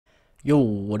Yo,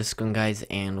 what is going guys,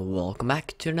 and welcome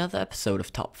back to another episode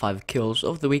of Top 5 Kills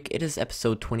of the Week. It is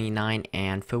episode 29,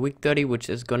 and for week 30, which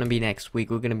is going to be next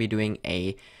week, we're going to be doing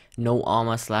a no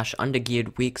armor /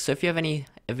 undergeared week. So if you have any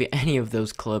of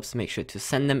those clips, make sure to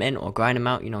send them in or grind them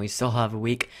out. You still have a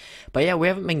week. But yeah, we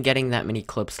haven't been getting that many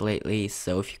clips lately,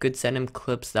 so if you could send in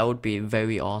clips, that would be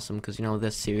very awesome, because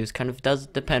this series kind of does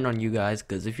depend on you guys,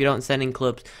 because if you don't send in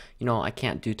clips, I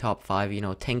can't do top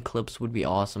 5. 10 clips would be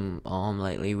awesome.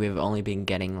 Lately we've only been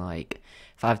getting like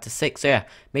 5 to 6, so yeah,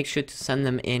 make sure to send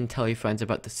them in, tell your friends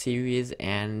about the series,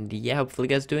 and yeah, hopefully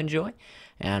you guys do enjoy.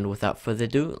 And without further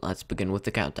ado, let's begin with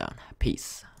the countdown.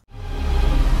 Peace.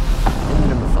 In the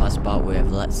number 5 spot, we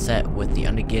have Let's Set with the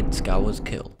undergeared Scour's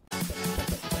Kill.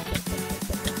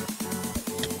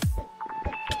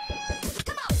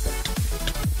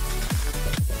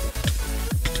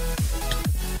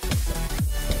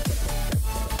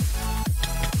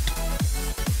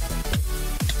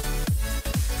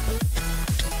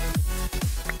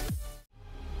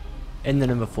 In the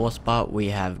number 4 spot, we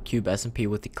have Cube S&P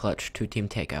with the clutch 2-team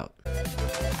takeout.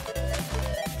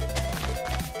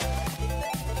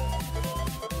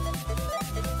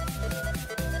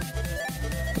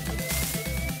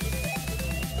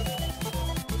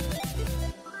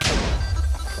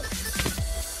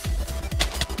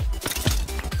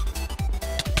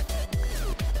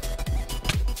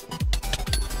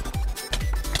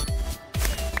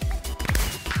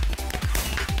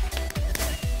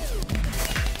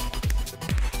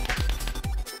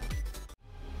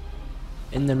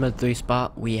 In the number 3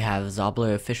 spot, we have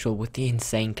Zobler Official with the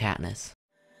insane Katniss.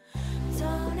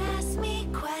 Don't ask me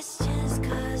questions,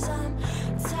 cause I'm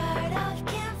tired of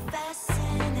confessing,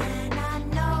 and I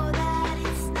know that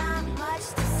it's not much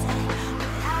to say,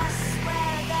 but I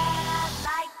swear that I'd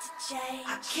like to change.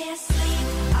 I can't sleep,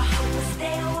 I hope I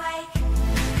stay awake,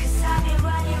 cause I've been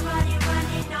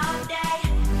running all day.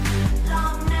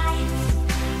 Long nights,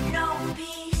 no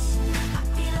peace, I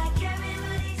feel like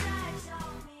everybody's eyes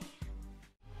on me.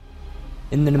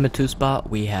 In the number 2 spot,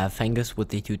 we have Fengus with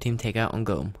the 2-team takeout on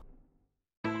Gome.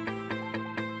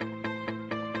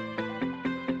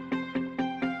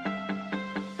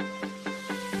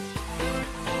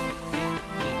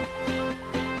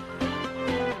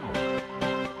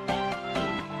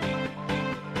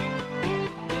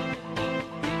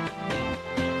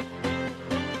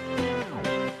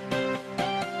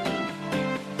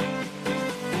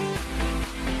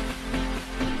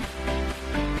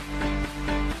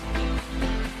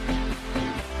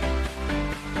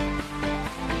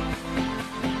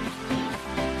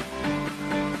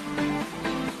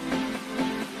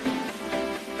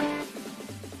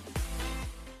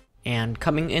 And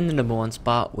coming in the number 1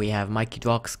 spot, we have Mikey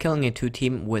Drox killing a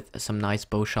 2-team with some nice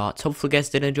bow shots. Hopefully you guys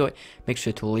did enjoy. Make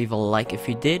sure to leave a like if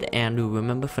you did, and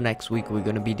remember for next week we're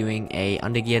going to be doing a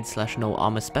undergeared / no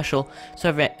armor special.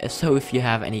 So if you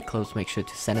have any clips, make sure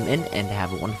to send them in, and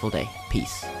have a wonderful day.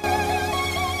 Peace.